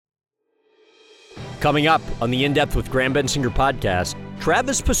Coming up on the In Depth with Graham Bensinger podcast,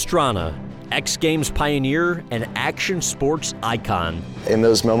 Travis Pastrana, X Games pioneer and action sports icon. In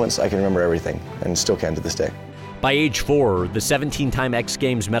those moments, I can remember everything, and still can to this day. By age 4, the 17-time X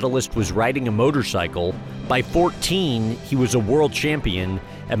Games medalist was riding a motorcycle. By 14, he was a world champion.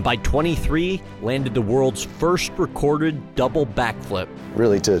 And by 23, landed the world's first recorded double backflip.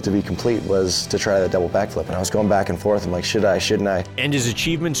 Really, to be complete was to try that double backflip. And I was going back and forth. I'm like, should I, shouldn't I? And his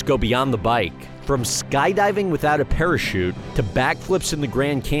achievements go beyond the bike. From skydiving without a parachute to backflips in the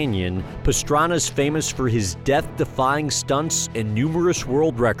Grand Canyon, Pastrana's famous for his death-defying stunts and numerous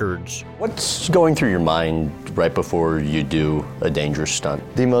world records. What's going through your mind right before you do a dangerous stunt?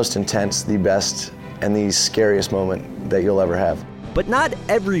 The most intense, the best, and the scariest moment that you'll ever have. But not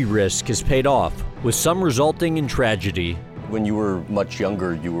every risk has paid off, with some resulting in tragedy. When you were much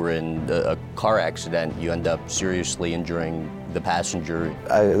younger, you were in a car accident. You end up seriously injuring the passenger.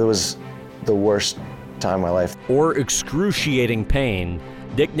 It was the worst time of my life. Or excruciating pain.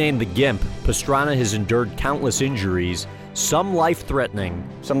 Nicknamed the Gimp, Pastrana has endured countless injuries, some life-threatening.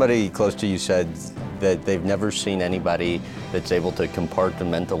 Somebody close to you said that they've never seen anybody that's able to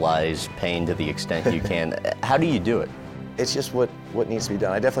compartmentalize pain to the extent you can. How do you do it? It's just what needs to be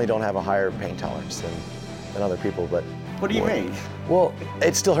done. I definitely don't have a higher pain tolerance than other people, but... What do you mean? Well,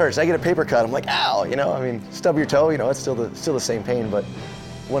 it still hurts. I get a paper cut, I'm like, ow, you know? I mean, stub your toe, you know, it's still the same pain, but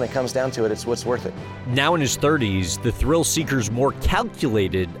when it comes down to it, it's what's worth it. Now in his 30s, the thrill seeker's more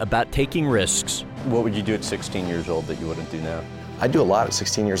calculated about taking risks. What would you do at 16 years old that you wouldn't do now? I do a lot at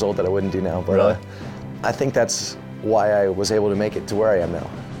 16 years old that I wouldn't do now, but really? I think that's why I was able to make it to where I am now.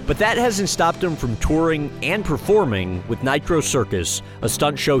 But that hasn't stopped him from touring and performing with Nitro Circus, a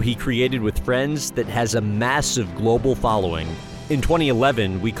stunt show he created with friends that has a massive global following. In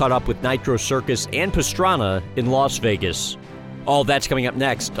 2011, we caught up with Nitro Circus and Pastrana in Las Vegas. All that's coming up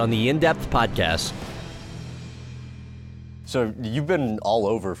next on the In Depth podcast. So you've been all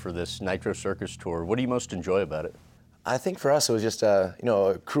over for this Nitro Circus tour. What do you most enjoy about it? I think for us it was just a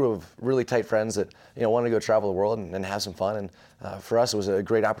crew of really tight friends that wanted to go travel the world and have some fun. And for us it was a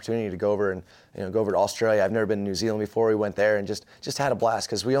great opportunity to go over and go over to Australia. I've never been to New Zealand before. We went there and just had a blast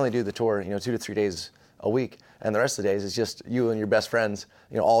because we only do the tour 2 to 3 days a week, and the rest of the days is just you and your best friends,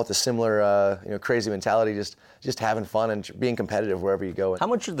 all with a similar crazy mentality, just having fun and being competitive wherever you go. How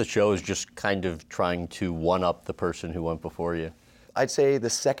much of the show is just kind of trying to one-up the person who went before you? I'd say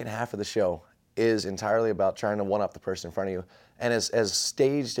the second half of the show is entirely about trying to one-up the person in front of you. And as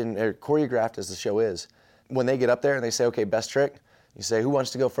staged and choreographed as the show is, when they get up there and they say, okay, best trick, you say, who wants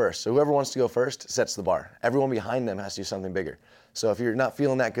to go first? So whoever wants to go first sets the bar. Everyone behind them has to do something bigger. So if you're not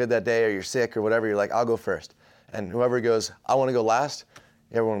feeling that good that day or you're sick or whatever, you're like, I'll go first. And whoever goes, I want to go last,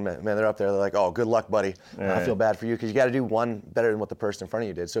 everyone, man, they're up there, they're like, oh, good luck, buddy. Right. I feel bad for you because you got to do one better than what the person in front of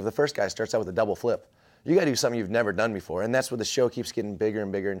you did. So if the first guy starts out with a double flip, you got to do something you've never done before, and that's where the show keeps getting bigger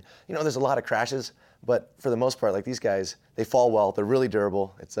and bigger. And there's a lot of crashes, but for the most part, like these guys, they fall well. They're really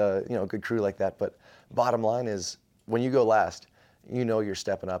durable. It's a good crew like that. But bottom line is, when you go last, you're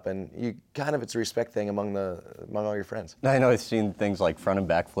stepping up, and it's a respect thing among all your friends. I know I've seen things like front and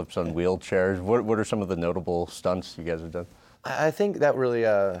back flips on wheelchairs. What are some of the notable stunts you guys have done? I think that really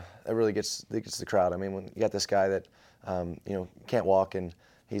gets the crowd. I mean, when you got this guy that can't walk and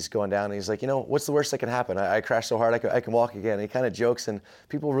he's going down and he's like, what's the worst that can happen? I crashed so hard I can walk again. And he kind of jokes, and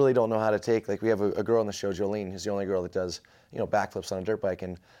people really don't know how to take, like we have a girl on the show, Jolene, who's the only girl that does, backflips on a dirt bike.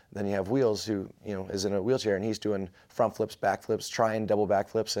 And then you have Wheels, who, is in a wheelchair, and he's doing front flips, back flips, trying double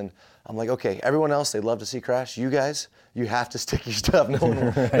backflips. And I'm like, okay, everyone else, they love to see crash. You guys, you have to stick your stuff. No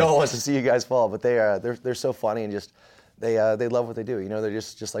one wants to see you guys fall, but they're so funny and just, they love what they do. They're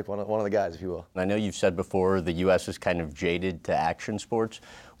just like one of the guys, if you will. I know you've said before the U.S. is kind of jaded to action sports.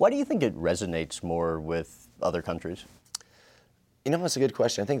 Why do you think it resonates more with other countries? That's a good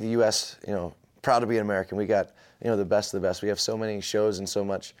question. I think the U.S., proud to be an American. We got, the best of the best. We have so many shows and so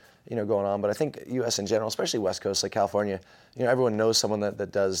much, going on. But I think U.S. in general, especially West Coast, like California, everyone knows someone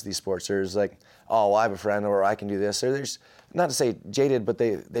that does these sports. There's like, oh, well, I have a friend, or I can do this. There's, not to say jaded, but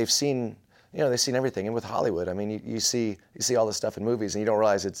they've seen, they've seen everything. And with Hollywood, I mean, you see all this stuff in movies, and you don't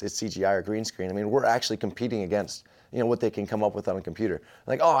realize it's CGI or green screen. I mean, we're actually competing against, what they can come up with on a computer.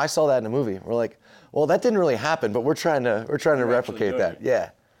 Like, oh, I saw that in a movie. We're like, well, that didn't really happen, but we're trying to replicate that. Yeah.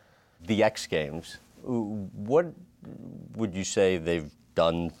 The X Games, what would you say they've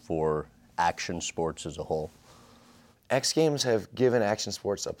done for action sports as a whole? X Games have given action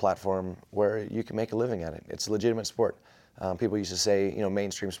sports a platform where you can make a living at it. It's a legitimate sport. People used to say,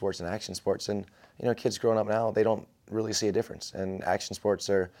 mainstream sports and action sports, and kids growing up now, they don't really see a difference. And action sports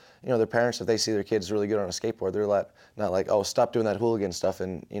are, their parents, if they see their kids really good on a skateboard, they're not like, oh, stop doing that hooligan stuff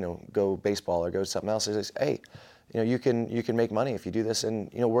and, go baseball or go something else. They say, hey, you can make money if you do this, and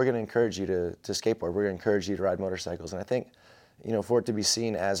we're going to encourage you to skateboard. We're going to encourage you to ride motorcycles. And I think, for it to be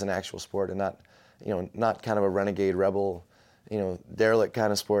seen as an actual sport and not kind of a renegade rebel, derelict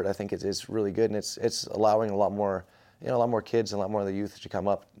kind of sport, I think it's really good, and it's allowing a lot more kids and a lot more of the youth to come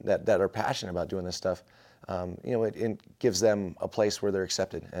up that are passionate about doing this stuff. It gives them a place where they're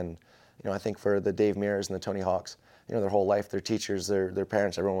accepted. And I think for the Dave Mears and the Tony Hawks, their whole life, their teachers, their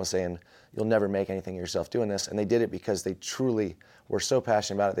parents, everyone was saying, you'll never make anything of yourself doing this. And they did it because they truly were so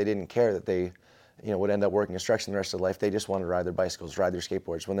passionate about it. They didn't care that they, would end up working construction the rest of their life. They just wanted to ride their bicycles, ride their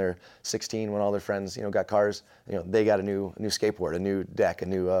skateboards. When they're 16, when all their friends, got cars, they got a new skateboard, a new deck, a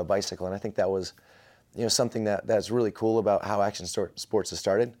new bicycle. And I think that was, something that's really cool about how action sports has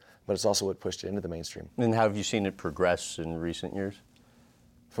started, but it's also what pushed it into the mainstream. And how have you seen it progress in recent years?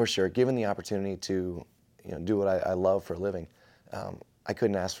 For sure. Given the opportunity to do what I love for a living, I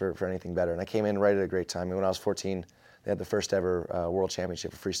couldn't ask for anything better. And I came in right at a great time. And when I was 14, they had the first ever world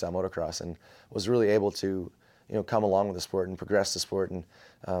championship of freestyle motocross, and was really able to come along with the sport and progress the sport, and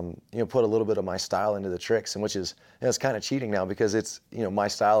put a little bit of my style into the tricks, and which is it's kind of cheating now because it's my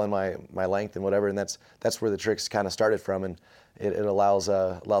style and my length and whatever, and that's where the tricks kind of started from, and it allows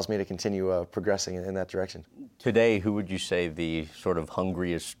me to continue progressing in that direction. Today, who would you say the sort of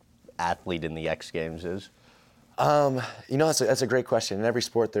hungriest athlete in the X Games is? That's a great question. In every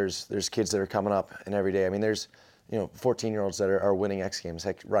sport, there's kids that are coming up, and every day. I mean, there's 14-year-olds that are winning X Games.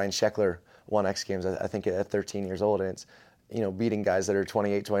 Heck, Ryan Sheckler won X Games, I think, at 13 years old, and it's beating guys that are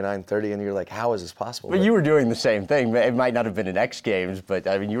 28, 29, 30, and you're like, how is this possible? But you were doing the same thing. It might not have been an X Games, but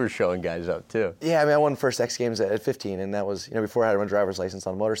I mean, you were showing guys up too. Yeah, I mean, I won first X Games at 15, and that was before I had a driver's license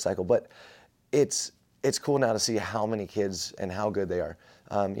on a motorcycle. But it's cool now to see how many kids and how good they are.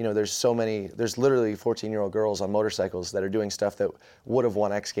 There's literally 14-year-old girls on motorcycles that are doing stuff that would have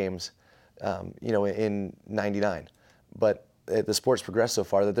won X Games, in '99. But the sport's progressed so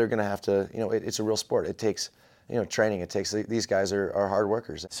far that they're going to have to, it's a real sport. It takes, training. These guys are hard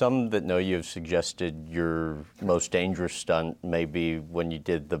workers. Some that know you have suggested your most dangerous stunt may be when you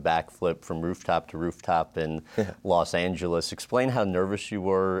did the backflip from rooftop to rooftop in Los Angeles. Explain how nervous you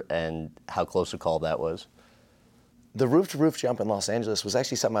were and how close a call that was. The roof-to-roof jump in Los Angeles was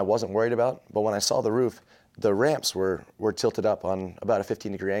actually something I wasn't worried about, but when I saw the roof, the ramps were tilted up on about a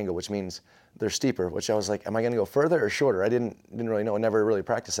 15-degree angle, which means they're steeper, which I was like, am I going to go further or shorter? I didn't really know. I never really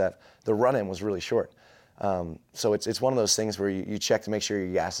practiced that. The run-in was really short. So it's one of those things where you check to make sure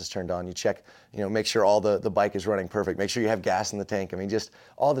your gas is turned on. You check, make sure all the bike is running perfect. Make sure you have gas in the tank. I mean, just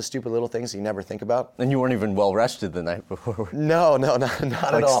all the stupid little things you never think about. And you weren't even well rested the night before. No, not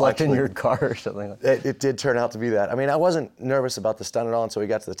at all. Slept in your car or something like that. It did turn out to be that. I mean, I wasn't nervous about the stunt at all until we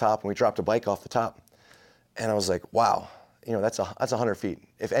got to the top and we dropped a bike off the top. And I was like, wow, that's 100 feet.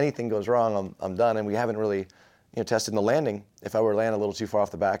 If anything goes wrong, I'm done. And we haven't really, tested in the landing. If I were to land a little too far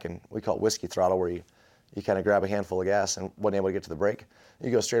off the back, and we call it whiskey throttle, where you kind of grab a handful of gas and wasn't able to get to the brake,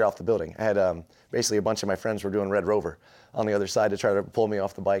 you go straight off the building. I had basically a bunch of my friends were doing Red Rover on the other side to try to pull me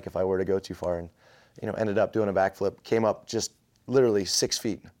off the bike if I were to go too far, and ended up doing a backflip, came up just literally 6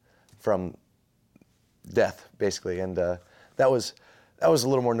 feet from death, basically, and that was a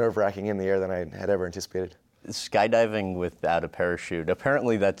little more nerve-wracking in the air than I had ever anticipated. Skydiving without a parachute,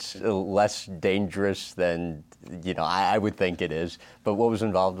 apparently that's less dangerous than I would think it is, but what was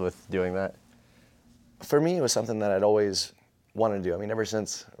involved with doing that? For me, it was something that I'd always wanted to do. I mean, ever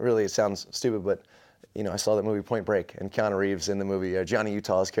since, really, it sounds stupid, but I saw that movie Point Break, and Keanu Reeves in the movie, Johnny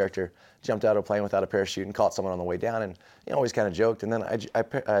Utah's character jumped out of a plane without a parachute and caught someone on the way down, and always kind of joked. And then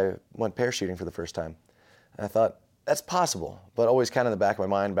I went parachuting for the first time, and I thought that's possible, but always kind of in the back of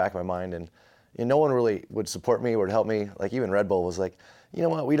my mind, and no one really would support me or would help me. Like even Red Bull was like, you know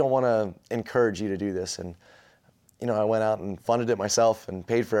what, we don't want to encourage you to do this, and I went out and funded it myself and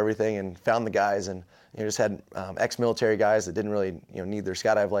paid for everything and found the guys, and just had ex-military guys that didn't really need their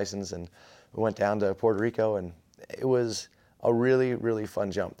skydive license, and we went down to Puerto Rico, and it was a really, really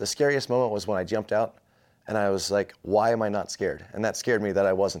fun jump. The scariest moment was when I jumped out, and I was like, why am I not scared? And that scared me that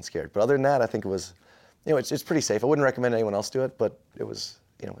I wasn't scared. But other than that, I think it was, it's pretty safe. I wouldn't recommend anyone else do it, but it was,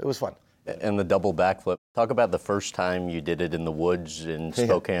 it was fun. And the double backflip. Talk about the first time you did it in the woods in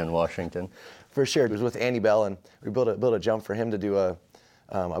Spokane, Washington. For sure. It was with Andy Bell, and we built a jump for him to do a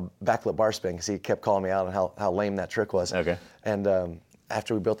backflip bar spin, because he kept calling me out on how lame that trick was. Okay. And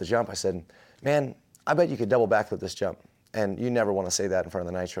after we built the jump, I said, man, I bet you could double backflip this jump. And you never want to say that in front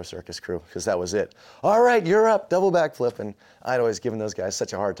of the Nitro Circus crew, because that was it. All right, you're up, double backflip. And I'd always given those guys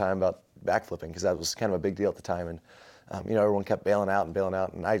such a hard time about backflipping because that was kind of a big deal at the time. And everyone kept bailing out,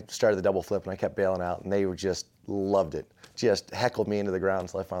 and I started the double flip, and I kept bailing out, and they were just loved it. Just heckled me into the ground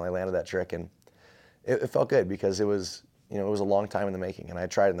until I finally landed that trick, and it felt good because it was a long time in the making, and I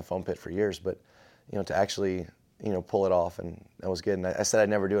tried it in the foam pit for years, but to actually pull it off, and that was good. And I said I'd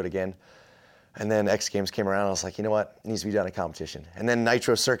never do it again. And then X Games came around, and I was like, you know what, it needs to be done in competition. And then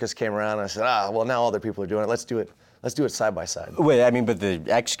Nitro Circus came around, and I said, well, now other people are doing it. Let's do it side by side. Wait, I mean, but the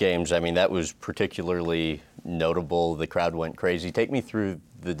X Games, I mean, that was particularly notable. The crowd went crazy. Take me through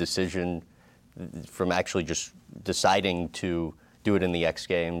the decision from actually just deciding to do it in the X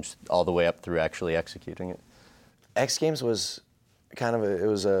Games all the way up through actually executing it. X Games was kind of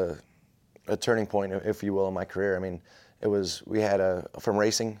a turning point, if you will, in my career. I mean, we had from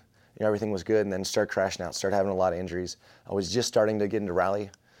racing, everything was good, and then started crashing out, started having a lot of injuries. I was just starting to get into rally,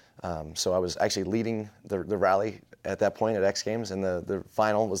 so I was actually leading the rally at that point at X Games, and the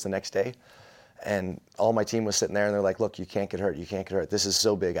final was the next day. And all my team was sitting there, and they're like, look, you can't get hurt, you can't get hurt. This is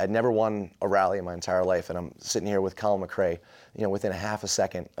so big. I'd never won a rally in my entire life, and I'm sitting here with Colin McRae, within a half a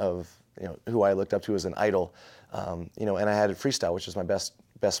second of who I looked up to as an idol, and I had freestyle, which is my best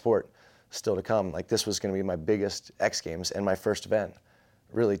sport still to come. Like, this was going to be my biggest X Games, and my first event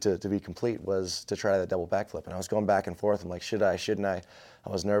really to be complete was to try that double backflip. And I was going back and forth. I'm like, should I, shouldn't I? I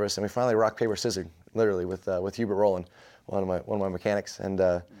was nervous. And we finally rock, paper, scissors, literally, with Hubert Rowland, one of my mechanics.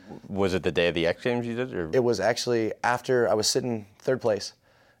 And was it the day of the X Games you did? Or? It was actually after I was sitting third place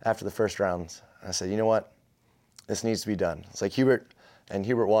after the first rounds. I said, you know what? This needs to be done. It's like Hubert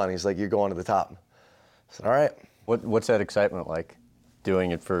won. He's like, you're going to the top. I said, all right. What's that excitement like,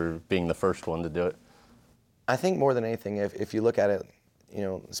 doing it for being the first one to do it? I think more than anything, if you look at it,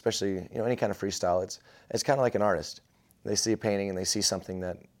 especially any kind of freestyle, it's kind of like an artist. They see a painting and they see something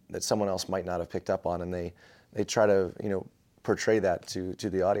that someone else might not have picked up on, and they try to portray that to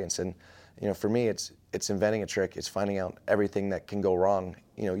the audience. And for me, it's inventing a trick. It's finding out everything that can go wrong.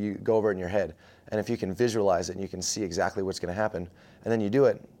 You go over it in your head, and if you can visualize it and you can see exactly what's going to happen, and then you do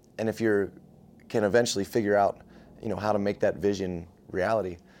it, and if you can eventually figure out how to make that vision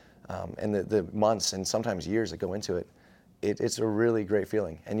reality, and the months and sometimes years that go into it. It's a really great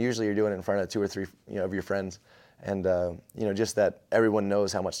feeling, and usually you're doing it in front of 2 or 3 of your friends, and just that everyone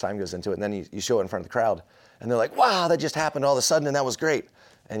knows how much time goes into it, and then you show it in front of the crowd, and they're like, wow, that just happened all of a sudden, and that was great,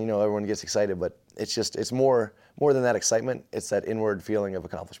 and everyone gets excited. But it's more than that excitement. It's that inward feeling of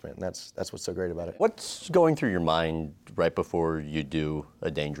accomplishment, and that's what's so great about it. What's going through your mind right before you do a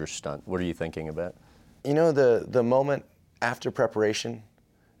dangerous stunt? What are you thinking about? The moment after preparation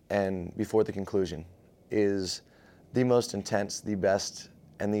and before the conclusion is the most intense, the best,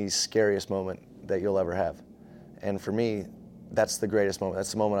 and the scariest moment that you'll ever have. And for me, that's the greatest moment.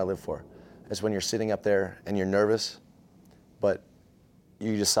 That's the moment I live for. It's when you're sitting up there and you're nervous, but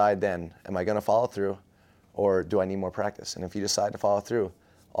you decide then, am I going to follow through, or do I need more practice? And if you decide to follow through,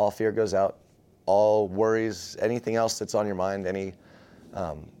 all fear goes out, all worries, anything else that's on your mind,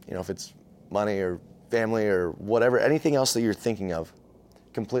 if it's money or family or whatever, anything else that you're thinking of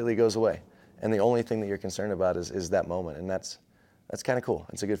completely goes away. And the only thing that you're concerned about is that moment, and that's kind of cool.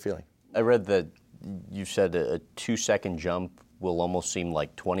 It's a good feeling. I read that you said a 2-second jump will almost seem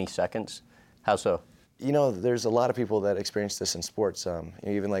like 20 seconds. How so? There's a lot of people that experience this in sports.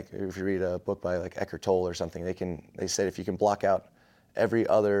 Even like if you read a book by like Eckhart Tolle or something, they said if you can block out every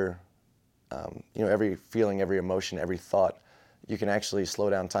other, every feeling, every emotion, every thought, you can actually slow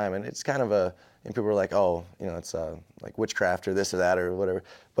down time. And it's kind of and people are like, oh, it's like witchcraft or this or that or whatever.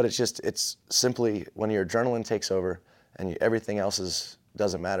 But it's simply when your adrenaline takes over and everything else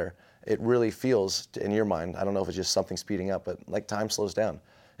doesn't matter, it really feels in your mind, I don't know if it's just something speeding up, but like time slows down.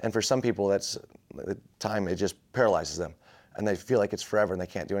 And for some people, that's time, it just paralyzes them. And they feel like it's forever and they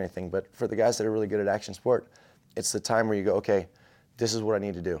can't do anything. But for the guys that are really good at action sport, it's the time where you go, okay, this is what I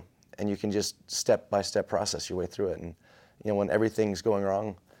need to do. And you can just step-by-step process your way through it. And when everything's going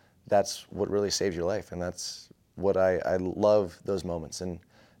wrong, that's what really saves your life. And that's what I love, those moments. And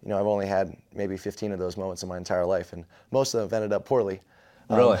I've only had maybe 15 of those moments in my entire life, and most of them have ended up poorly.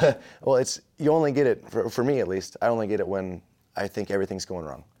 Really? Well, you only get it, for me at least, I only get it when I think everything's going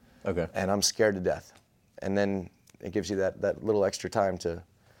wrong. Okay. And I'm scared to death. And then it gives you that little extra time to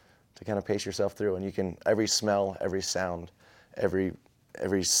kind of pace yourself through. And you can, every smell, every sound, every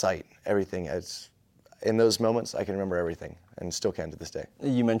sight, everything, in those moments, I can remember everything, and still can to this day.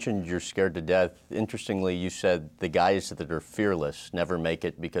 You mentioned you're scared to death. Interestingly, you said the guys that are fearless never make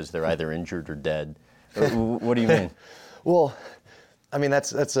it because they're either injured or dead. What do you mean? Well, I mean,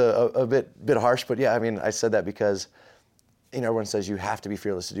 that's a bit harsh, but yeah, I mean, I said that because everyone says you have to be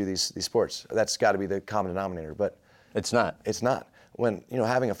fearless to do these sports. That's got to be the common denominator, but it's not. It's not. when,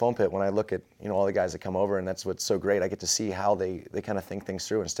 having a foam pit, when I look at, all the guys that come over, and that's what's so great, I get to see how they kind of think things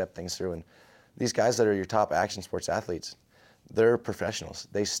through and step things through. And these guys that are your top action sports athletes, they're professionals.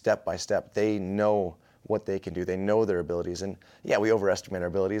 They step by step, they know what they can do. They know their abilities. And yeah, we overestimate our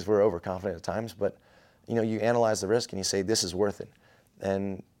abilities. We're overconfident at times, but you analyze the risk and you say, this is worth it.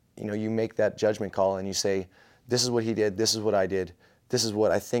 And you make that judgment call and you say, this is what he did, this is what I did, this is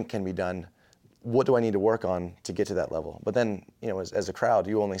what I think can be done. What do I need to work on to get to that level? But then, as a crowd,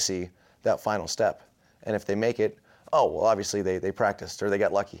 you only see that final step. And if they make it, oh, well, obviously they practiced or they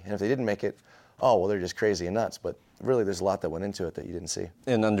got lucky. And if they didn't make it, oh, well, they're just crazy and nuts. But really, there's a lot that went into it that you didn't see.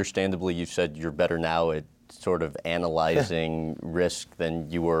 And understandably, you said you're better now at sort of analyzing risk than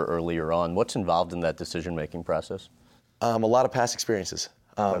you were earlier on. What's involved in that decision-making process? A lot of past experiences.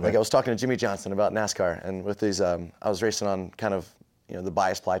 Like I was talking to Jimmy Johnson about NASCAR, and with these, I was racing on kind of, the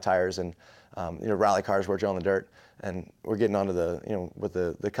bias ply tires and, rally cars where you're on the dirt, and we're getting onto the, with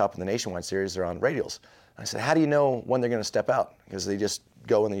the Cup and the Nationwide Series, they're on radials. I said, how do you know when they're going to step out? Because they just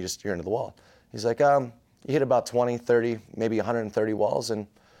go and you're into the wall. He's like, you hit about 20, 30, maybe 130 walls, and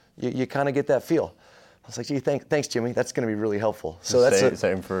you kind of get that feel. I was like, gee, thanks, Jimmy. That's going to be really helpful. So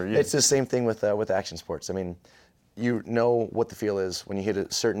same for you. It's the same thing with action sports. I mean, you know what the feel is when you hit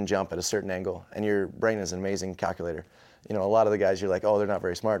a certain jump at a certain angle, and your brain is an amazing calculator. A lot of the guys, you're like, oh, they're not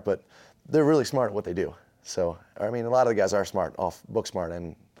very smart, but they're really smart at what they do. So, I mean, a lot of the guys are smart, off book smart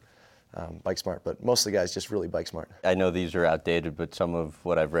and bike smart, but most of the guys just really bike smart. I know these are outdated, but some of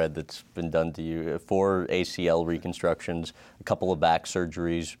what I've read that's been done to you, 4 ACL reconstructions, a couple of back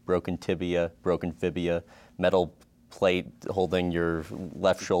surgeries, broken tibia, broken fibia, metal plate holding your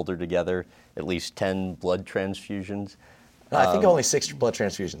left shoulder together, at least 10 blood transfusions. I think only 6 blood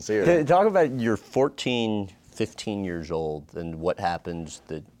transfusions. So talk about you're 14, 15 years old and what happens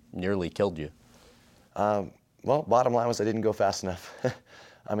that nearly killed you. Well, bottom line was I didn't go fast enough.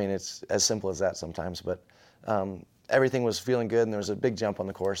 I mean, it's as simple as that sometimes, but everything was feeling good, and there was a big jump on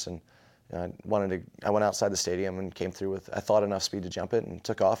the course, and I went outside the stadium and came through with, I thought, enough speed to jump it, and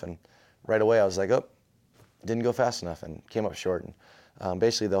took off, and right away I was like, oh, didn't go fast enough, and came up short, and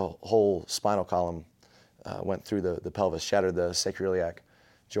basically the whole spinal column went through the pelvis, shattered the sacroiliac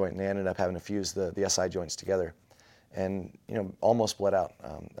joint, and they ended up having to fuse the SI joints together, and almost bled out.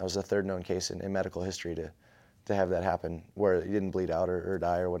 That was the 3rd known case in medical history to have that happen, where you didn't bleed out or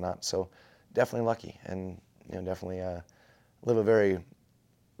die or whatnot. So definitely lucky, and definitely live a very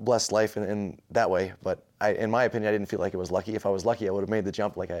blessed life in that way. But in my opinion, I didn't feel like it was lucky. If I was lucky, I would have made the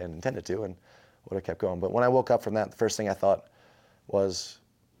jump like I had intended to and would have kept going. But when I woke up from that, the first thing I thought was,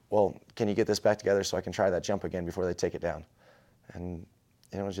 well, can you get this back together so I can try that jump again before they take it down? And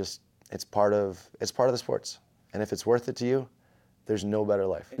it's part of the sports. And if it's worth it to you, there's no better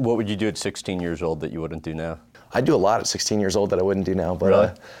life. What would you do at 16 years old that you wouldn't do now? I do a lot at 16 years old that I wouldn't do now, but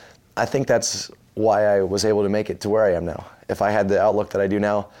really? I think that's why I was able to make it to where I am now. If I had the outlook that I do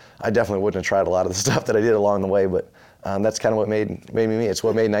now, I definitely wouldn't have tried a lot of the stuff that I did along the way, but that's kind of what made me me. It's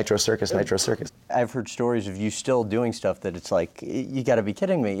what made Nitro Circus Nitro Circus. I've heard stories of you still doing stuff that it's like, you got to be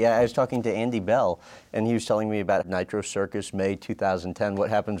kidding me. Yeah, I was talking to Andy Bell, and he was telling me about Nitro Circus, May 2010. What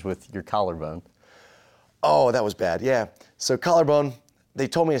happens with your collarbone? Oh, that was bad, yeah. So collarbone, they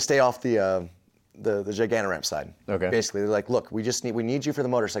told me to stay off the Gigantoramp side. Okay. Basically, they're like, look, we need you for the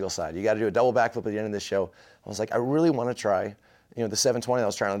motorcycle side. You got to do a double backflip at the end of this show. I was like, I really want to try, the 720 that I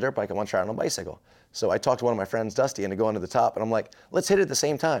was trying on a dirt bike, I want to try it on a bicycle. So I talked to one of my friends, Dusty, into going to the top, and I'm like, let's hit it at the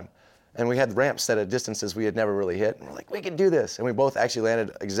same time. And we had ramps set at distances we had never really hit. And we're like, we can do this. And we both actually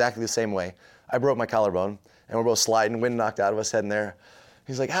landed exactly the same way. I broke my collarbone, and we're both sliding, wind knocked out of us heading there.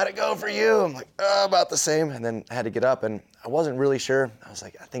 He's like, how'd it go for you? I'm like, oh, about the same. And then I had to get up, and I wasn't really sure. I was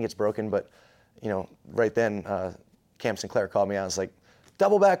like, I think it's broken, but right then, Cam Sinclair called me out and was like,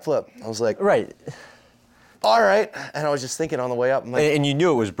 double backflip. I was like, right. All right. And I was just thinking on the way up. I'm like, and you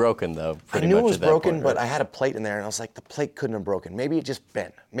knew it was broken, though. I knew it was broken, but I had a plate in there, and I was like, the plate couldn't have broken. Maybe it just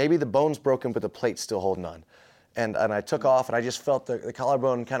bent. Maybe the bone's broken, but the plate's still holding on. And I took off, and I just felt the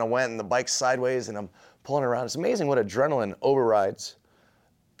collarbone kind of went, and the bike's sideways, and I'm pulling around. It's amazing what adrenaline overrides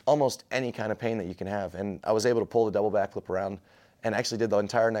almost any kind of pain that you can have. And I was able to pull the double backflip around and actually did the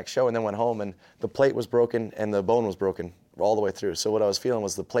entire next show, and then went home, and the plate was broken and the bone was broken all the way through. So what I was feeling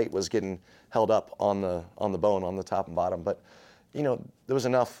was the plate was getting held up on the bone, on the top and bottom. But there was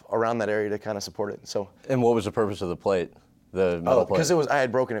enough around that area to kind of support it. So. And what was the purpose of the plate? The metal plate? Because I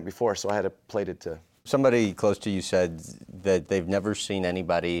had broken it before, so I had to plate it to. Somebody close to you said that they've never seen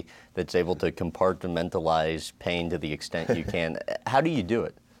anybody that's able to compartmentalize pain to the extent you can. How do you do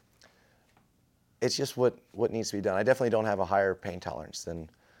it? It's just what needs to be done. I definitely don't have a higher pain tolerance than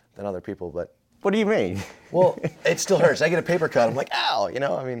other people, but What do you mean? Well, it still hurts. I get a paper cut. I'm like, ow, you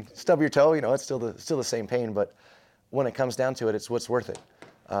know. I mean, stub your toe, you know, it's still the same pain. But when it comes down to it, it's what's worth it.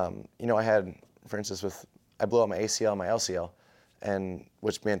 You know, I had, for instance, I blew out my ACL and my LCL, and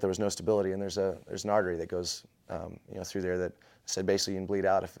which meant there was no stability. And there's an artery that goes, you know, through there that said basically you can bleed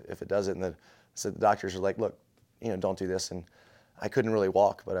out if it does it. And so the doctors were like, look, you know, don't do this. And I couldn't really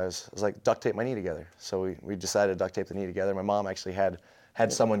walk, but I was like, duct tape my knee together. So we decided to duct tape the knee together. My mom actually had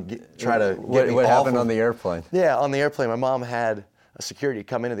someone try to get me What off happened of, on the airplane? Yeah, on the airplane. My mom had a security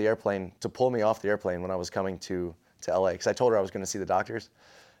come into the airplane to pull me off the airplane when I was coming to LA, because I told her I was going to see the doctors,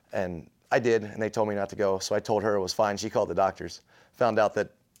 and I did, and they told me not to go. So I told her it was fine. She called the doctors, found out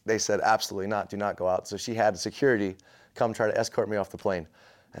that they said absolutely not, do not go out. So she had security come try to escort me off the plane.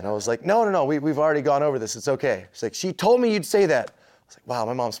 And I was like, no, we've already gone over this. It's okay. She's like, she told me you'd say that. I was like, wow,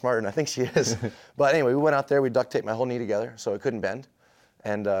 my mom's smarter than I think she is. But anyway, we went out there, we duct taped my whole knee together so it couldn't bend,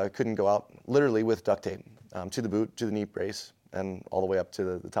 and couldn't go out literally with duct tape to the boot, to the knee brace, and all the way up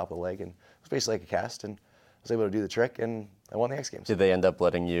to the top of the leg. And it was basically like a cast, and I was able to do the trick, and I won the X Games. Did they end up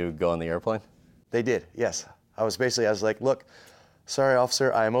letting you go on the airplane? They did, yes. I was like, look, sorry,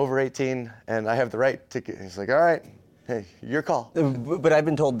 officer, I am over 18, and I have the right ticket. He's like, all right, hey, your call. But I've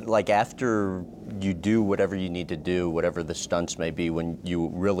been told, like, after you do whatever you need to do, whatever the stunts may be, when you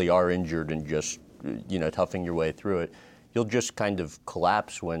really are injured and just, you know, toughing your way through it, you'll just kind of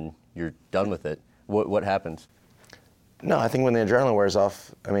collapse when you're done with it. What happens? No, I think when the adrenaline wears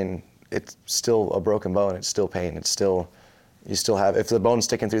off, I mean, it's still a broken bone. It's still pain. It's still, you still have, if the bone's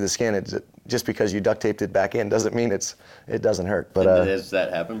sticking through the skin, just because you duct taped it back in doesn't mean it doesn't hurt. But has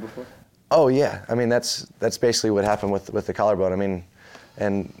that happened before? Oh yeah, I mean that's basically what happened with the collarbone. I mean,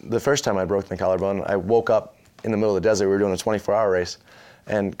 and the first time I broke the collarbone, I woke up in the middle of the desert. We were doing a 24-hour race,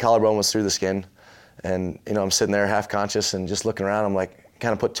 and collarbone was through the skin, and you know I'm sitting there half conscious and just looking around. I'm like,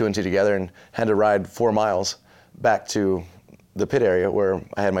 kind of put two and two together, and had to ride 4 miles back to the pit area where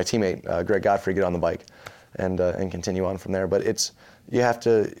I had my teammate Greg Godfrey get on the bike, and continue on from there. But you have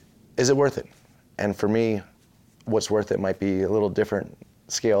to, is it worth it? And for me, what's worth it might be a little different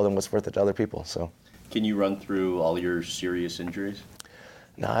scale than what's worth it to other people. So, can you run through all your serious injuries?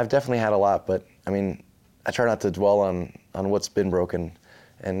 No, I've definitely had a lot, but I mean, I try not to dwell on what's been broken,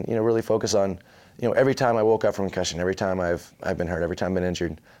 and you know, really focus on, you know, every time I woke up from concussion, every time I've been hurt, every time I've been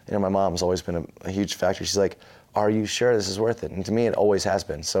injured. You know, my mom's always been a huge factor. She's like, "Are you sure this is worth it?" And to me, it always has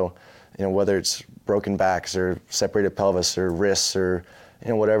been. So, you know, whether it's broken backs or separated pelvis or wrists or you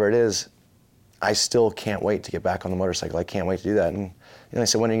know whatever it is, I still can't wait to get back on the motorcycle. I can't wait to do that. And you know, they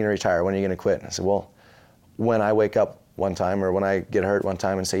said, when are you going to retire? When are you going to quit? And I said, well, when I wake up one time or when I get hurt one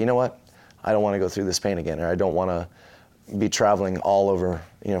time and say, you know what, I don't want to go through this pain again, or I don't want to be traveling all over,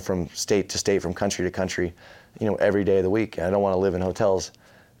 you know, from state to state, from country to country, you know, every day of the week. And I don't want to live in hotels.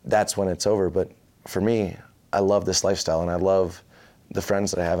 That's when it's over. But for me, I love this lifestyle, and I love the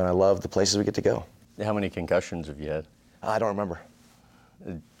friends that I have, and I love the places we get to go. How many concussions have you had? I don't remember.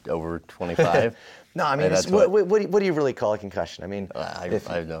 Over 25? No, I mean, what do you really call a concussion? I mean, I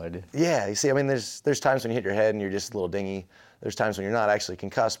have no idea. Yeah, you see, I mean, there's times when you hit your head and you're just a little dingy. There's times when you're not actually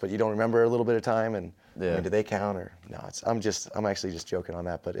concussed, but you don't remember a little bit of time, and yeah. I mean, do they count or no? I'm actually just joking on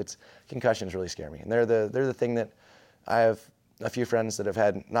that, but concussions really scare me, and they're the thing that I have a few friends that have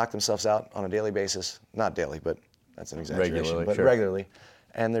had knocked themselves out on a daily basis, not daily, but that's an exaggeration, regularly, but sure. regularly,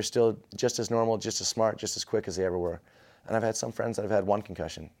 and they're still just as normal, just as smart, just as quick as they ever were. And I've had some friends that have had one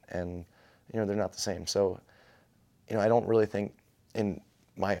concussion, and you know they're not the same. So, you know, I don't really think, in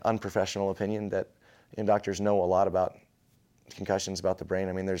my unprofessional opinion, that doctors know a lot about concussions, about the brain.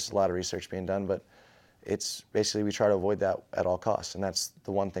 I mean, there's a lot of research being done, but it's basically we try to avoid that at all costs, and that's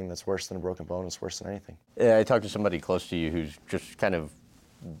the one thing that's worse than a broken bone. It's worse than anything. Yeah, I talked to somebody close to you who's just kind of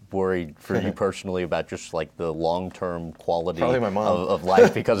worried for you personally about just like the long-term quality Probably my mom. of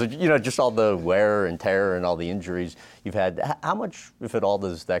life because of, you know, just all the wear and tear and all the injuries you've had. How much, if at all,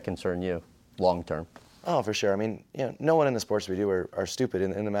 does that concern you long-term? Oh, for sure. I mean, you know, no one in the sports we do are stupid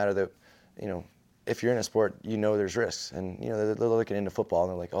in the matter that, you know, if you're in a sport, you know there's risks. And, you know, they're looking into football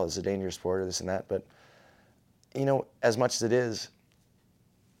and they're like, oh, this is a dangerous sport or this and that. But, you know, as much as it is,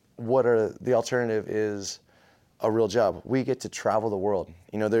 the alternative is a real job. We get to travel the world.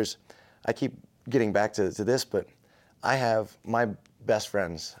 You know, I keep getting back to this, but I have my best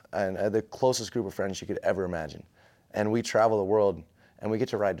friends and the closest group of friends you could ever imagine. And we travel the world, and we get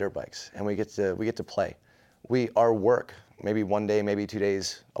to ride dirt bikes, and we get to play. Our work, maybe one day, maybe 2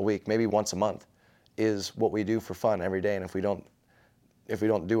 days a week, maybe once a month, is what we do for fun every day. And if we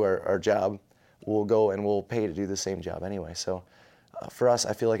don't do our job, we'll go and we'll pay to do the same job anyway. So for us,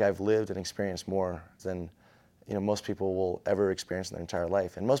 I feel like I've lived and experienced more than most people will ever experience in their entire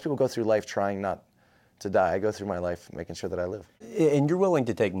life. And most people go through life trying not to die. I go through my life making sure that I live. And you're willing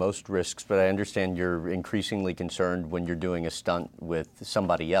to take most risks, but I understand you're increasingly concerned when you're doing a stunt with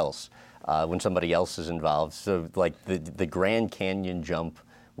somebody else, when somebody else is involved. So like the Grand Canyon jump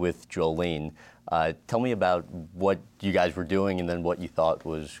with Jolene, tell me about what you guys were doing and then what you thought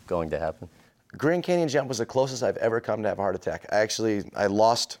was going to happen. Grand Canyon jump was the closest I've ever come to have a heart attack. I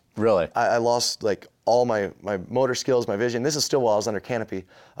lost. Really? I lost like all my motor skills, my vision. This is still while I was under canopy.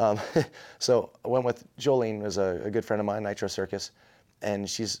 So I went with Jolene, who's a good friend of mine, Nitro Circus. And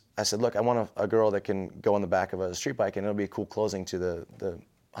I said, look, I want a girl that can go on the back of a street bike, and it'll be a cool closing to the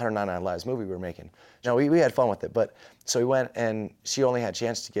 199 Lives movie we were making. We had fun with it. But so we went, and she only had a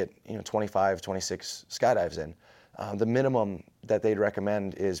chance to get 25, 26 skydives in. The minimum that they'd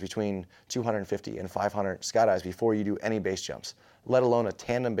recommend is between 250 and 500 skydives before you do any base jumps, let alone a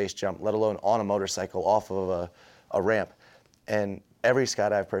tandem base jump, let alone on a motorcycle off of a ramp. And every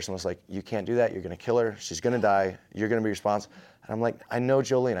skydive person was like, you can't do that, you're gonna kill her, she's gonna die, you're gonna be responsible. And I'm like, I know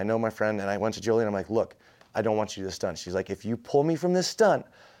Jolene, I know my friend, and I went to Jolene, I'm like, look, I don't want you to do this stunt. She's like, if you pull me from this stunt,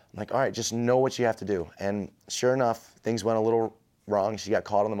 I'm like, all right, just know what you have to do. And sure enough, things went a little wrong. She got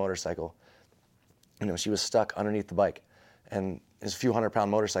caught on the motorcycle. She was stuck underneath the bike, and there's a few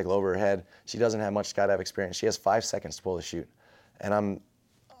 100-pound motorcycle over her head. She doesn't have much skydive experience. She has 5 seconds to pull the chute, and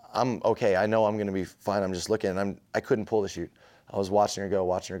I'm okay. I know I'm going to be fine. I'm just looking, and I couldn't pull the chute. I was watching her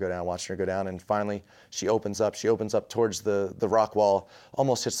go down, and finally she opens up. She opens up towards the rock wall,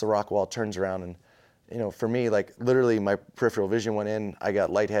 almost hits the rock wall, turns around, and for me, like literally, my peripheral vision went in. I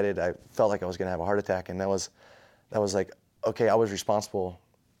got lightheaded. I felt like I was going to have a heart attack, and that was like, okay, I was responsible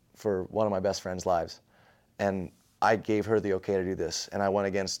for one of my best friend's lives, and I gave her the okay to do this, and I went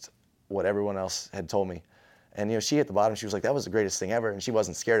against what everyone else had told me. And she hit the bottom. She was like, that was the greatest thing ever, and she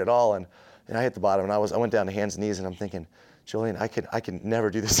wasn't scared at all. And I hit the bottom, and I went down to hands and knees, and I'm thinking, Jolene, I can never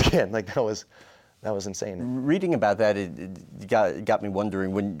do this again. Like that was insane. Reading about that, it got me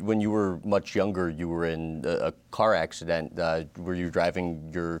wondering, when you were much younger, you were in a car accident. Were you driving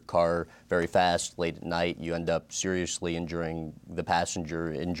your car very fast late at night? You end up seriously injuring the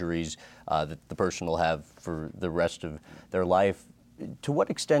passenger, injuries that the person will have for the rest of their life. To what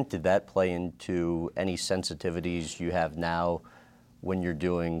extent did that play into any sensitivities you have now when you're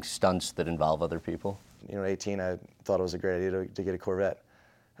doing stunts that involve other people? At 18, I thought it was a great idea to get a Corvette.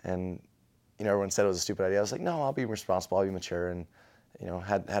 And everyone said it was a stupid idea. I was like, no, I'll be responsible, I'll be mature. And,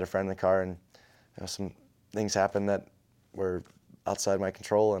 had a friend in the car, and some things happened that were outside my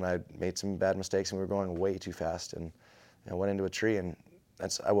control, and I made some bad mistakes, and we were going way too fast, and went into a tree. And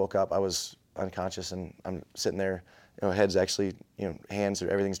I woke up, I was unconscious, and I'm sitting there, head's actually, hands,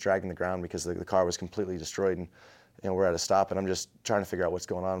 everything's dragged in the ground because the car was completely destroyed, and we're at a stop, and I'm just trying to figure out what's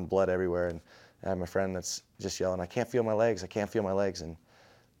going on, blood everywhere, and I have my friend that's just yelling, I can't feel my legs, and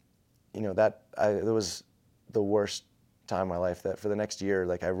it was the worst time of my life. That for the next year,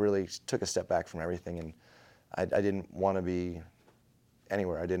 like I really took a step back from everything, and I didn't want to be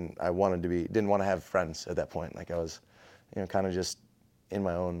anywhere. I didn't want to have friends at that point. Like I was, kind of just in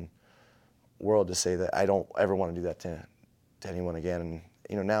my own world to say that I don't ever want to do that to anyone again.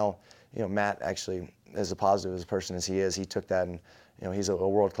 And now, Matt actually, as positive as a person as he is, he took that, and he's a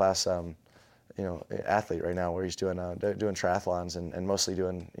world-class athlete right now, where he's doing triathlons and mostly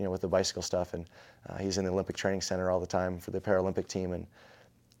doing with the bicycle stuff, and he's in the Olympic Training Center all the time for the Paralympic team, and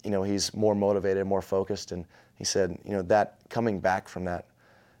he's more motivated, more focused. And he said that coming back from that,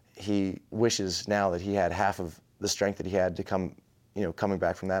 he wishes now that he had half of the strength that he had to coming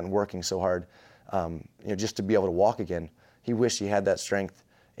back from that and working so hard, just to be able to walk again. He wished he had that strength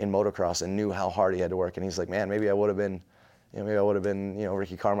in motocross and knew how hard he had to work. And he's like, man, maybe I would have been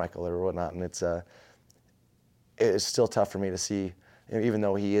Ricky Carmichael or whatnot. And it's still tough for me to see, even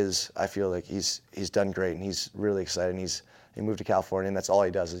though I feel like he's done great, and he's really excited. And he moved to California, and that's all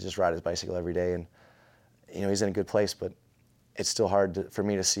he does is just ride his bicycle every day. And he's in a good place, but it's still hard for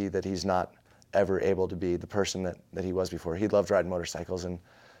me to see that he's not ever able to be the person that he was before. He loved riding motorcycles, and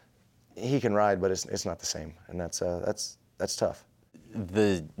he can ride, but it's not the same, and that's tough.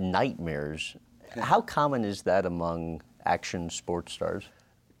 The nightmares, how common is that among action sports stars?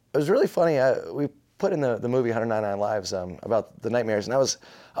 It was really funny. We put in the movie 199 Lives about the nightmares, and I was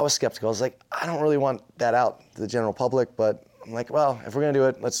skeptical. I was like, I don't really want that out to the general public, but I'm like, well, if we're gonna do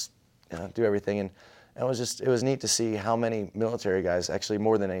it, let's do everything. And it was neat to see how many military guys, actually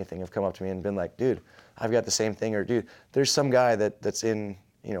more than anything, have come up to me and been like, dude, I've got the same thing, or dude, there's some guy that's in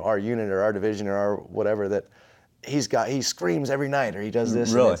our unit or our division or our whatever that he screams every night, or he does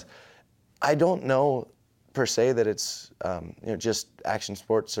this. Really? I don't know per se that it's just action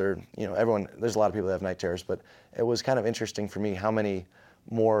sports or everyone. There's a lot of people that have night terrors, but it was kind of interesting for me how many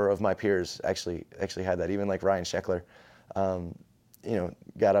more of my peers actually had that. Even like Ryan Sheckler,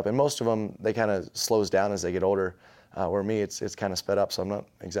 got up, and most of them they kind of slows down as they get older. Where me, it's kind of sped up. So I'm not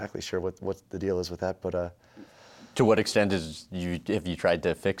exactly sure what the deal is with that, but. To what extent have you tried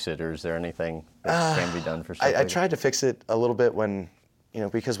to fix it, or is there anything that can be done for something? I tried to fix it a little bit when,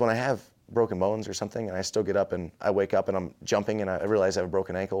 because when I have broken bones or something and I still get up and I wake up and I'm jumping and I realize I have a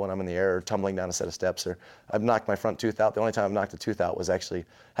broken ankle when I'm in the air or tumbling down a set of steps, or I've knocked my front tooth out. The only time I've knocked a tooth out was actually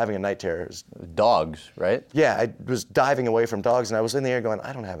having a night terror. Dogs, right? Yeah, I was diving away from dogs and I was in the air going,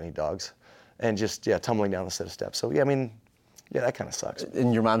 I don't have any dogs. And just, tumbling down the set of steps. So, yeah, that kind of sucks.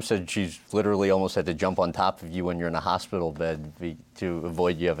 And your mom said she's literally almost had to jump on top of you when you're in a hospital bed to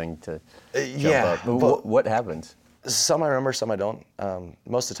avoid you having to jump up. What happens? Some I remember, some I don't.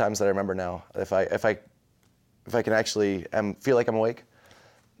 Most of the times that I remember now, if I can actually feel like I'm awake,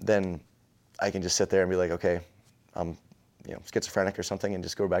 then I can just sit there and be like, okay, I'm schizophrenic or something, and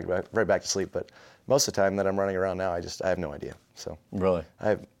just go right back to sleep. But most of the time that I'm running around now, I have no idea. So really,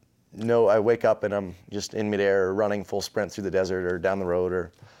 I wake up and I'm just in midair or running full sprint through the desert or down the road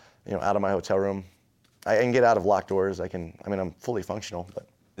or, out of my hotel room. I can get out of locked doors. I'm fully functional. But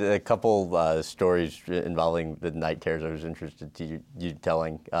a couple stories involving the night terrors I was interested in you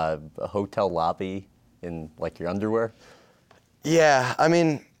telling. A hotel lobby in like your underwear? Yeah,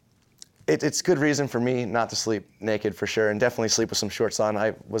 it's good reason for me not to sleep naked for sure, and definitely sleep with some shorts on.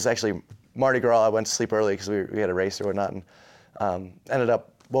 I was actually Mardi Gras. I went to sleep early because we had a race or whatnot, and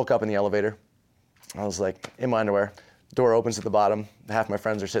woke up in the elevator. I was like in my underwear. Door opens at the bottom. Half my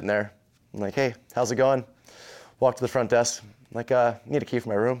friends are sitting there. I'm like, hey, how's it going? Walk to the front desk. I'm like, need a key for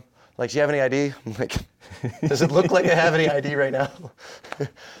my room. Like, do you have any ID? I'm like, does it look like I have any ID right now?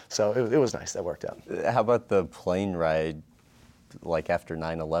 So it was nice. That worked out. How about the plane ride, like after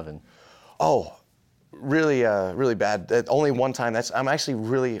 9/11? Oh, really, really bad. Only one time. I'm actually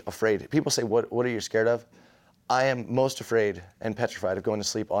really afraid. People say, what are you scared of? I am most afraid and petrified of going to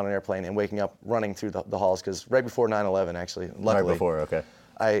sleep on an airplane and waking up running through the halls, because right before 9/11, actually, luckily. Right before, okay.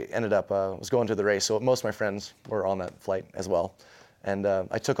 I ended up, was going to the race, so most of my friends were on that flight as well. And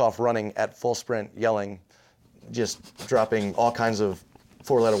I took off running at full sprint, yelling, just dropping all kinds of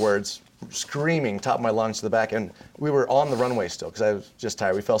four-letter words, screaming top of my lungs to the back. And we were on the runway still, because I was just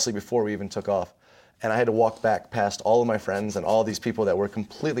tired. We fell asleep before we even took off. And I had to walk back past all of my friends and all these people that were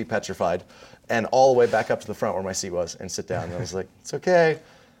completely petrified, and all the way back up to the front where my seat was, and sit down. And I was like, it's okay.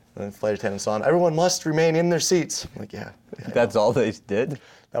 And the flight attendant's on, everyone must remain in their seats. I'm like, yeah. That's all they did?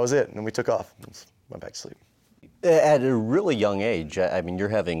 That was it. And then we took off and went back to sleep. At a really young age, you're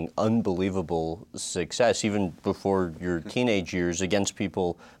having unbelievable success, even before your teenage years, against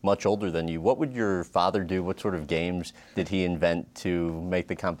people much older than you. What would your father do? What sort of games did he invent to make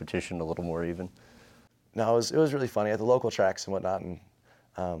the competition a little more even? No, it was really funny at the local tracks and whatnot. And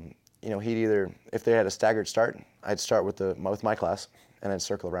he'd either, if they had a staggered start, I'd start with my class, and I'd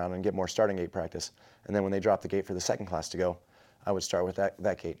circle around and get more starting gate practice. And then when they dropped the gate for the second class to go, I would start with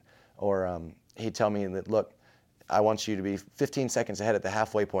that gate. Or he'd tell me that, look, I want you to be 15 seconds ahead at the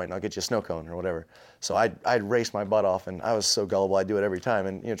halfway point, and I'll get you a snow cone or whatever. So I'd race my butt off, and I was so gullible, I'd do it every time,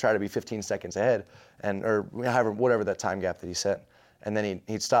 and try to be 15 seconds ahead, or whatever that time gap that he set. And then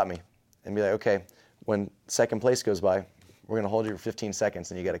he'd stop me and be like, okay, when second place goes by, we're going to hold you for 15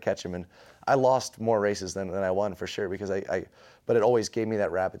 seconds, and you got to catch him. And I lost more races than I won for sure, because but it always gave me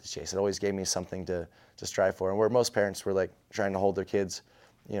that rabbit to chase. It always gave me something to strive for. And where most parents were like trying to hold their kids,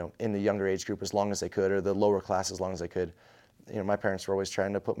 in the younger age group as long as they could, or the lower class as long as they could, my parents were always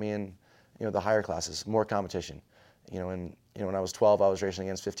trying to put me in, the higher classes, more competition. And when I was 12, I was racing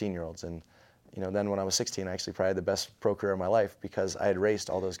against 15-year-olds, and then when I was 16, I actually probably had the best pro career of my life, because I had raced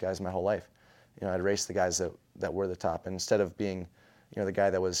all those guys my whole life. I'd raced the guys that were the top, and instead of being, the guy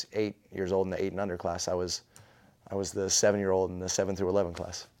that was 8 years old in the 8 and under class, I was the 7-year-old in the 7 through 11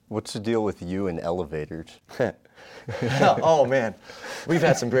 class. What's the deal with you and elevators? Oh man, we've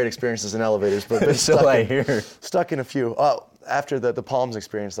had some great experiences in elevators, but so I hear. Stuck in a few. After the Palms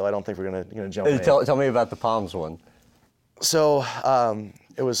experience, though, I don't think we're gonna jump in. Tell me about the Palms one. So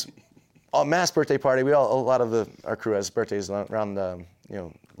it was a mass birthday party. A lot of our crew has birthdays around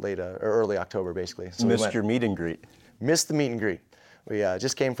late or early October, basically. So missed your meet and greet. Missed the meet and greet. We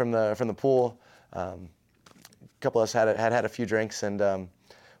just came from the pool. A couple of us had a few drinks, and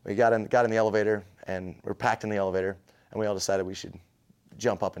we got in the elevator, and we're packed in the elevator, and we all decided we should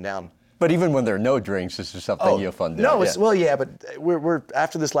jump up and down. But even when there are no drinks, this is something you have fun doing. No, well, yeah, but we're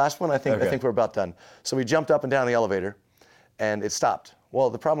after this last one, I think we're about done. So we jumped up and down the elevator, and it stopped. Well,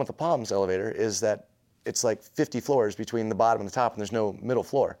 the problem with the Palms elevator is that it's like 50 floors between the bottom and the top, and there's no middle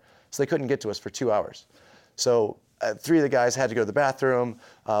floor. So they couldn't get to us for 2 hours. So 3 of the guys had to go to the bathroom.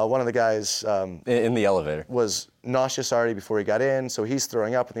 One of the guys in the elevator was nauseous already before he got in, so he's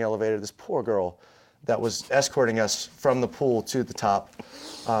throwing up in the elevator. This poor girl that was escorting us from the pool to the top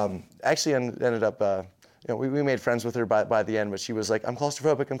actually ended up, we made friends with her by the end, but she was like, I'm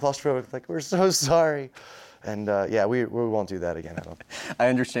claustrophobic. Like, we're so sorry. And we won't do that again, I don't. I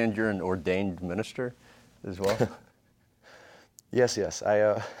understand you're an ordained minister as well. Yes.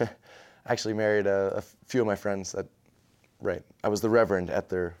 I actually married a few of my friends. I was the reverend at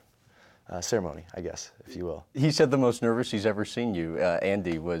their ceremony, I guess, if you will. He said the most nervous he's ever seen you,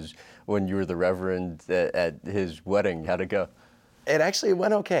 Andy, was when you were the reverend at his wedding. How'd it go? It actually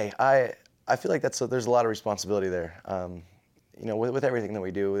went okay. I feel like there's a lot of responsibility there. With everything that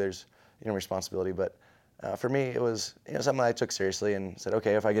we do, there's responsibility. But for me, it was something I took seriously and said,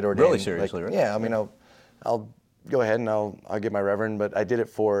 okay, if I get ordained, really seriously, right? Yeah, I mean, I'll go ahead and I'll get my reverend. But I did it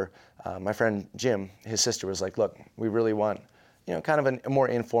for my friend Jim. His sister was like, look, we really want kind of a more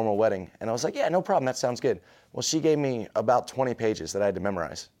informal wedding. And I was like, yeah, no problem, that sounds good. Well, she gave me about 20 pages that I had to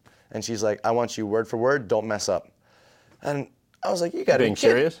memorize. And she's like, I want you word for word, don't mess up. And I was like, you gotta be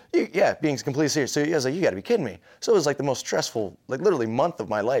serious? Being completely serious. So I was like, you gotta be kidding me. So it was like the most stressful, literally month of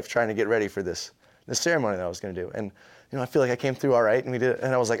my life trying to get ready for this ceremony that I was gonna do. And I feel like I came through all right, and we did it,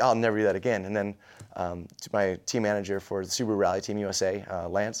 and I was like, I'll never do that again. And then to my team manager for the Subaru Rally Team USA,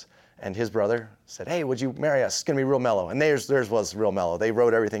 Lance, and his brother said, hey, would you marry us? It's gonna be real mellow. And theirs was real mellow. They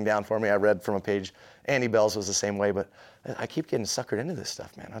wrote everything down for me. I read from a page. Andy Bell's was the same way, but I keep getting suckered into this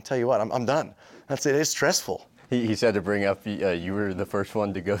stuff, man. I'll tell you what, I'm done. That's it, it's stressful. He said to bring up, you were the first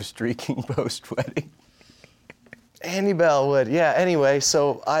one to go streaking post-wedding. Andy Bell would, yeah. Anyway,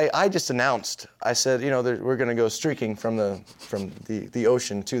 so I just announced, I said, we're gonna go streaking from the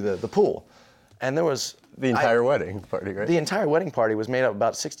ocean to the pool. And there was the entire wedding party, right? The entire wedding party was made up of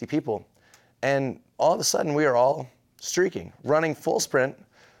about 60 people. And all of a sudden we were all streaking, running full sprint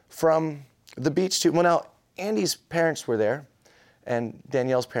from the beach to, well, now Andy's parents were there and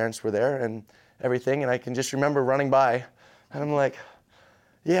Danielle's parents were there and everything. And I can just remember running by and I'm like,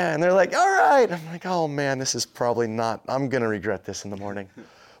 yeah. And they're like, all right. I'm like, oh man, this is probably not, I'm going to regret this in the morning.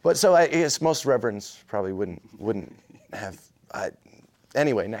 But so I guess most reverends probably wouldn't have,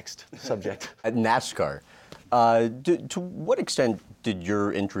 anyway, next subject. At NASCAR, to what extent did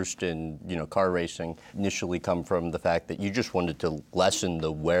your interest in car racing initially come from the fact that you just wanted to lessen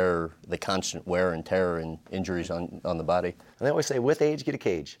the constant wear and tear and injuries on the body? And they always say, with age, get a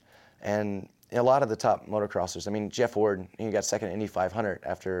cage. And a lot of the top motocrossers, I mean, Jeff Ward, he got second in Indy 500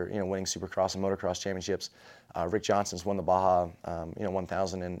 after winning Supercross and motocross championships. Rick Johnson's won the Baja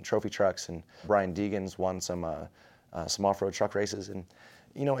 1000 in trophy trucks, and Brian Deegan's won some off-road truck races. And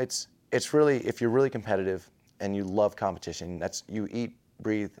it's really, if you're really competitive and you love competition, you eat,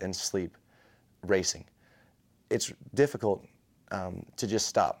 breathe, and sleep racing. It's difficult to just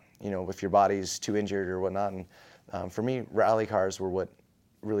stop, if your body's too injured or whatnot. And for me, rally cars were what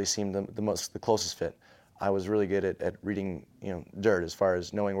really seemed the closest fit. I was really good at reading, dirt as far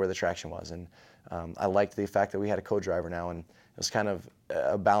as knowing where the traction was. And I liked the fact that we had a co-driver now, and it was kind of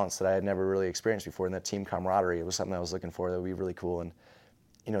a balance that I had never really experienced before. And that team camaraderie, it was something I was looking for that would be really cool. And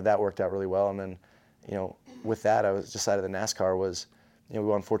that worked out really well. And then, with that, I decided that NASCAR was, we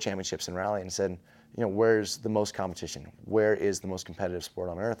won 4 championships in rally, and said, where's the most competition? Where is the most competitive sport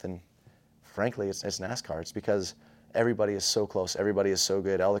on earth? And frankly, it's NASCAR. It's because everybody is so close. Everybody is so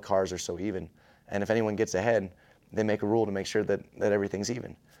good. All the cars are so even. And if anyone gets ahead, they make a rule to make sure that everything's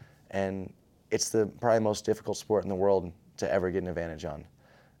even. And it's the probably most difficult sport in the world to ever get an advantage on.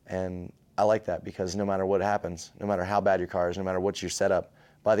 And I like that because no matter what happens, no matter how bad your car is, no matter what your setup,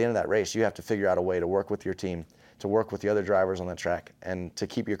 by the end of that race, you have to figure out a way to work with your team, to work with the other drivers on that track, and to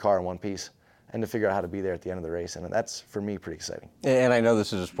keep your car in one piece, and to figure out how to be there at the end of the race. And that's, for me, pretty exciting. And I know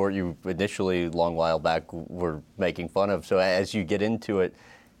this is a sport you initially, a long while back, were making fun of. So as you get into it,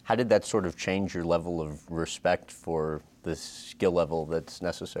 how did that sort of change your level of respect for the skill level that's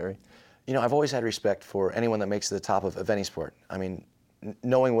necessary? I've always had respect for anyone that makes it to the top of any sport. I mean,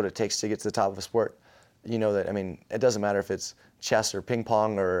 knowing what it takes to get to the top of a sport, that, it doesn't matter if it's chess or ping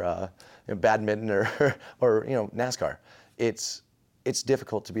pong or badminton or NASCAR. It's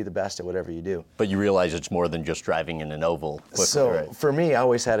difficult to be the best at whatever you do. But you realize it's more than just driving in an oval quickly, so right? For me, I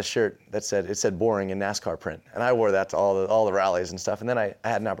always had a shirt that said boring in NASCAR print, and I wore that to all the rallies and stuff. And then I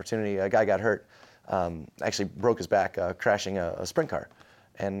had an opportunity. A guy got hurt, actually broke his back crashing a sprint car,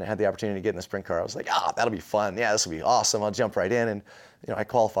 and had the opportunity to get in the sprint car. I was like, that'll be fun. Yeah, this will be awesome. I'll jump right in. And I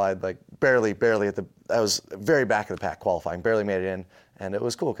qualified like barely I was very back of the pack qualifying, barely made it in. And it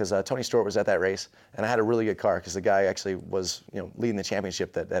was cool because Tony Stewart was at that race, and I had a really good car because the guy actually was, leading the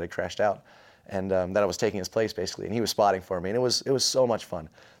championship that had crashed out, and that I was taking his place basically, and he was spotting for me, and it was so much fun.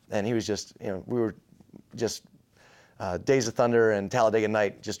 And he was just, we were just Days of Thunder and Talladega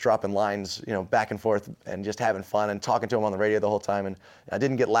Night, just dropping lines, back and forth, and just having fun and talking to him on the radio the whole time. And I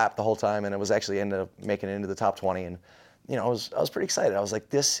didn't get lapped the whole time, and it was actually ended up making it into the top 20. And I was pretty excited. I was like,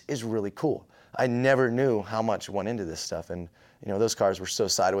 this is really cool. I never knew how much went into this stuff, and those cars were so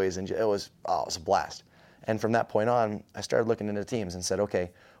sideways, and it was a blast. And from that point on, I started looking into teams and said,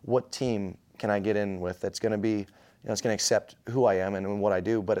 okay, what team can I get in with that's going to be, it's going to accept who I am and what I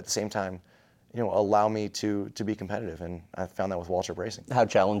do, but at the same time, allow me to be competitive. And I found that with Waltrip Racing. How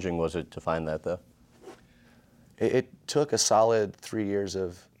challenging was it to find that, though? It took a solid 3 years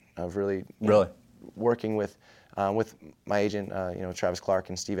of really working with my agent, Travis Clark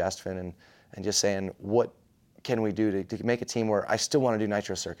and Steve Astafin, and just saying, what can we do to make a team where I still want to do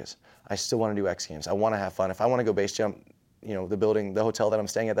Nitro Circus, I still want to do X Games, I want to have fun. If I want to go base jump, the hotel that I'm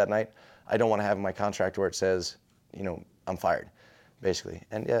staying at that night, I don't want to have in my contract where it says, I'm fired, basically.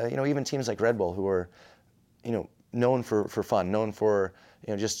 And even teams like Red Bull, who are, known for fun, known for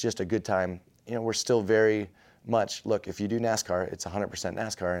just a good time, we're still very much, look, if you do NASCAR, it's 100%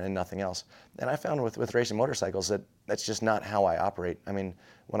 NASCAR and nothing else. And I found with racing motorcycles that that's just not how I operate. I mean,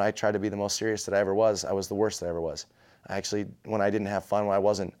 when I tried to be the most serious that I ever was, I was the worst that I ever was. When I didn't have fun, when I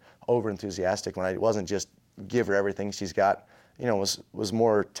wasn't over enthusiastic, when I wasn't just give her everything she's got, was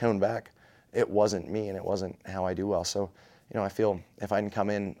more toned back, it wasn't me and it wasn't how I do well. So, I feel if I can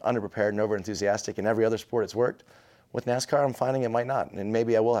come in underprepared and over enthusiastic in every other sport it's worked, with NASCAR, I'm finding it might not, and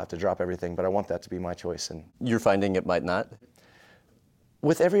maybe I will have to drop everything, but I want that to be my choice. And you're finding it might not?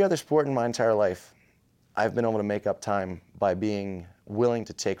 With every other sport in my entire life, I've been able to make up time by being willing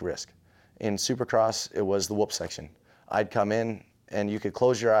to take risk. In Supercross, it was the whoop section. I'd come in, and you could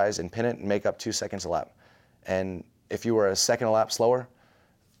close your eyes and pin it and make up 2 seconds a lap. And if you were a second a lap slower,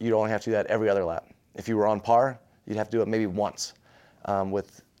 you'd only have to do that every other lap. If you were on par, you'd have to do it maybe once.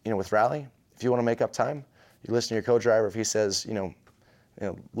 With rally, if you want to make up time, you listen to your co-driver. If he says,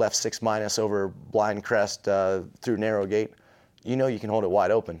 left 6- over blind crest through narrow gate, you can hold it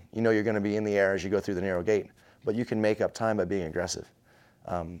wide open. You're going to be in the air as you go through the narrow gate, but you can make up time by being aggressive.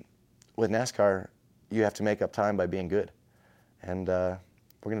 With NASCAR, you have to make up time by being good, and we're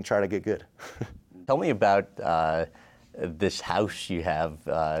going to try to get good. Tell me about this house you have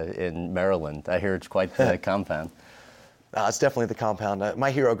in Maryland. I hear it's quite the compound. It's definitely the compound.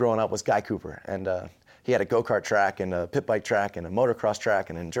 My hero growing up was Guy Cooper, and he had a go-kart track and a pit bike track and a motocross track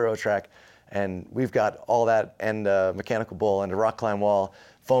and an enduro track, and we've got all that and a mechanical bull and a rock climb wall,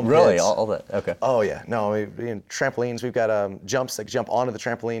 foam Really? pits. All that? Okay. Oh yeah, no, trampolines. We've got jumps that jump onto the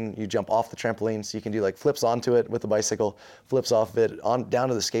trampoline. You jump off the trampoline, so you can do like flips onto it with the bicycle, flips off of it on down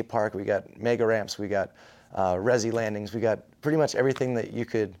to the skate park. We got mega ramps. We got resi landings. We got pretty much everything that you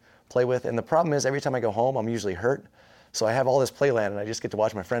could play with. And the problem is, every time I go home, I'm usually hurt. So I have all this playland, and I just get to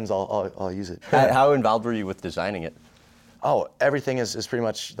watch my friends all use it. How involved were you with designing it? Oh, everything is pretty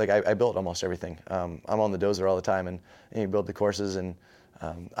much, like I built almost everything. I'm on the dozer all the time, and you build the courses, and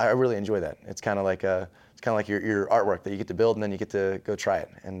I really enjoy that. It's kind of like your artwork that you get to build, and then you get to go try it,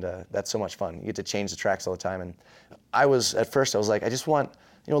 and that's so much fun. You get to change the tracks all the time. And at first I was like, I just want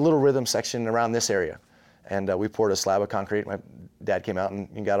a little rhythm section around this area, and we poured a slab of concrete. My dad came out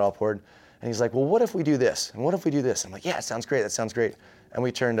and got it all poured. And he's like, well, what if we do this? And what if we do this? I'm like, yeah, it sounds great. That sounds great. And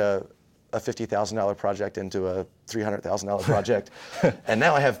we turned a $50,000 project into a $300,000 project. And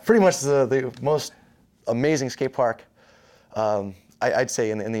now I have pretty much the most amazing skate park, I'd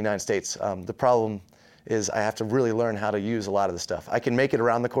say, in the United States. The problem is I have to really learn how to use a lot of the stuff. I can make it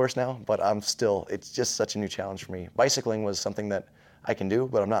around the course now, but it's just such a new challenge for me. Bicycling was something that I can do,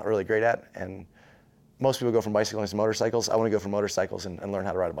 but I'm not really great at. And most people go from bicycling to motorcycles. I want to go from motorcycles and learn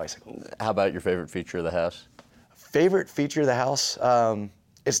how to ride a bicycle. How about your favorite feature of the house? Favorite feature of the house?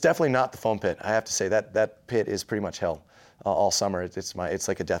 It's definitely not the foam pit. I have to say that pit is pretty much hell all summer. It's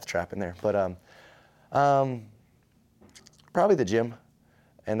like a death trap in there. But probably the gym,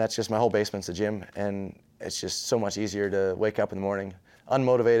 and that's just my whole basement's a gym, and it's just so much easier to wake up in the morning,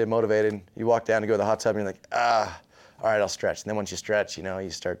 unmotivated, motivated. You walk down and go to the hot tub, and you're like, all right, I'll stretch. And then once you stretch, you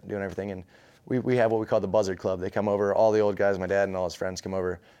start doing everything. And we have what we call the Buzzard Club. They come over, all the old guys, my dad and all his friends come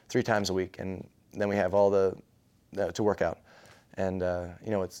over 3 times a week, and then we have all to work out. And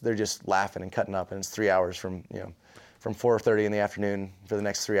they're just laughing and cutting up, and it's 3 hours from 4:30 in the afternoon for the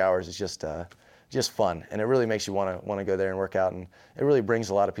next 3 hours. It's just fun, and it really makes you want to go there and work out, and it really brings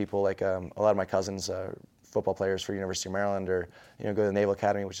a lot of people, like a lot of my cousins, football players for University of Maryland, or go to the Naval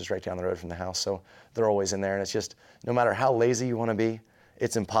Academy, which is right down the road from the house. So they're always in there, and it's just, no matter how lazy you want to be,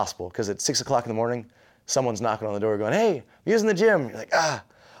 it's impossible because at 6 o'clock in the morning, someone's knocking on the door going, hey, I'm using the gym. You're like, all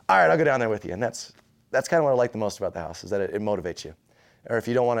right, I'll go down there with you. And that's kind of what I like the most about the house, is that it motivates you. Or if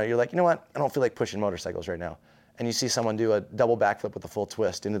you don't want to, you're like, you know what, I don't feel like pushing motorcycles right now. And you see someone do a double backflip with a full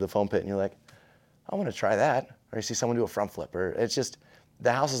twist into the foam pit, and you're like, I want to try that. Or you see someone do a front flip. Or it's just,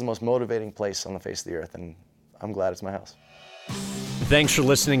 the house is the most motivating place on the face of the earth, and I'm glad it's my house. Thanks for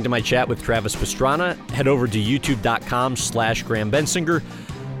listening to my chat with Travis Pastrana. Head over to youtube.com/Graham Bensinger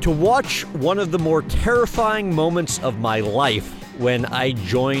to watch one of the more terrifying moments of my life when I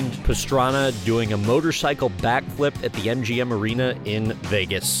joined Pastrana doing a motorcycle backflip at the MGM Arena in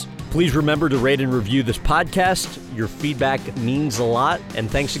Vegas. Please remember to rate and review this podcast. Your feedback means a lot,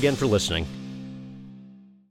 and thanks again for listening.